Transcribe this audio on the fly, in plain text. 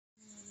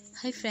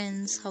Hi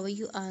friends, how are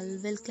you all?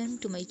 Welcome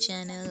to my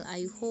channel.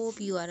 I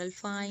hope you are all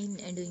fine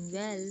and doing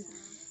well.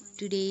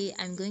 Today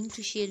I'm going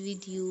to share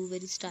with you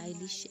very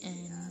stylish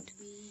and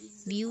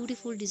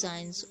beautiful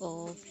designs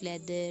of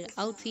leather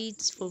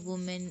outfits for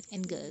women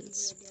and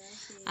girls.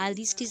 All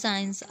these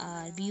designs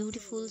are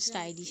beautiful,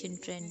 stylish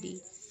and trendy.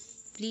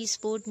 Please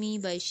support me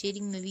by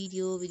sharing my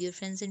video with your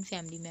friends and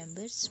family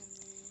members.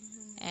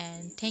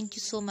 And thank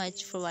you so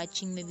much for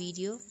watching my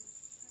video.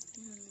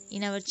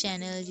 In our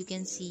channel you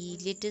can see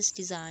latest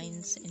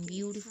designs and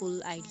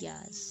beautiful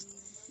ideas.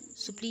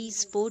 So please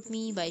support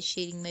me by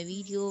sharing my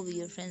video with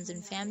your friends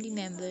and family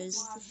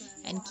members,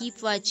 and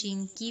keep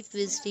watching, keep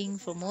visiting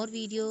for more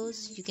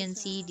videos. You can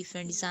see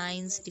different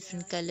designs,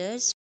 different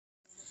colors.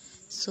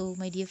 So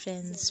my dear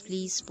friends,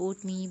 please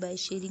support me by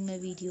sharing my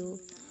video,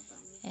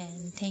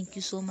 and thank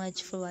you so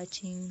much for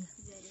watching.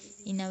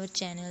 In our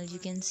channel you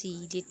can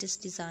see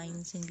latest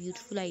designs and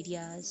beautiful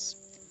ideas.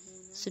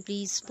 So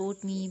please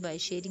support me by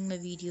sharing my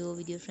video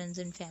with your friends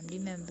and family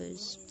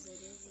members,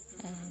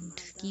 and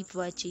keep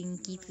watching,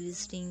 keep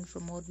visiting for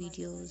more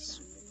videos.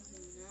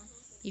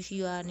 If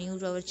you are new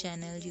to our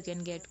channel, you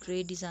can get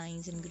great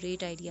designs and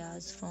great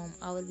ideas from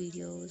our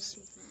videos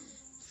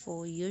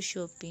for your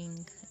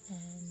shopping,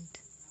 and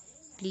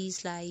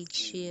please like,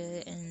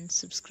 share and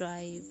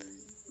subscribe.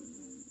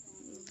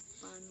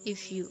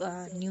 If you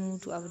are new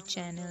to our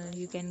channel,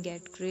 you can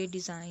get great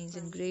designs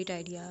and great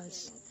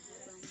ideas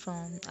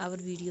from our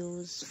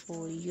videos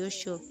for your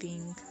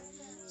shopping.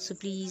 So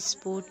please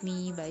support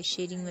me by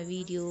sharing my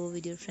video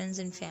with your friends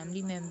and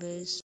family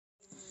members.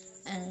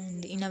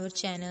 And in our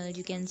channel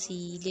you can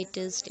see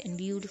latest and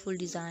beautiful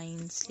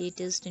designs,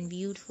 latest and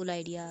beautiful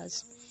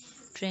ideas,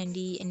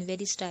 trendy and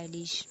very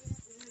stylish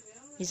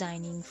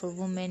designing for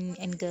women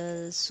and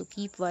girls. So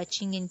keep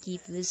watching and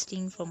keep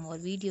visiting for more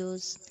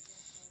videos,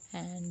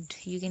 and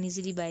you can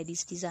easily buy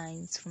these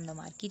designs from the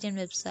market and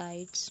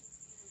websites.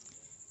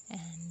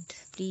 And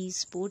please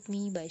support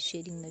me by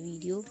sharing my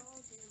video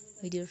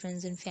with your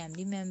friends and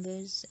family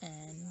members,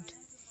 and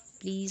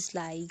please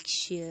like,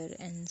 share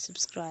and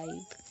subscribe,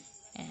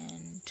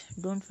 and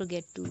don't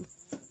forget to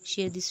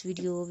share this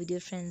video with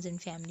your friends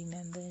and family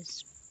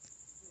members.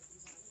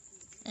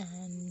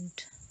 And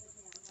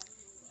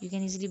you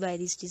can easily buy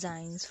these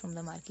designs from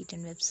the market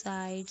and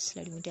websites.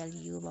 Let me tell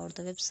you about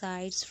the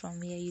websites from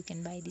where you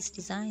can buy these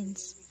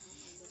designs.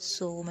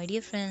 So my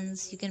dear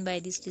friends, you can buy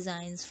these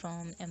designs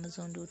from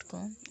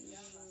amazon.com,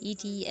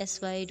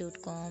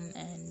 etsy.com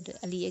and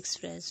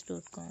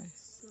aliexpress.com.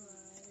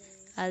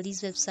 All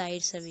these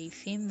websites are very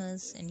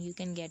famous, and you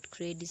can get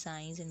great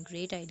designs and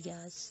great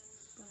ideas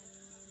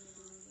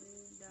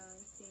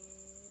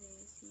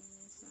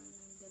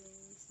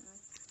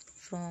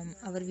from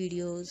our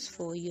videos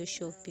for your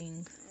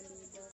shopping.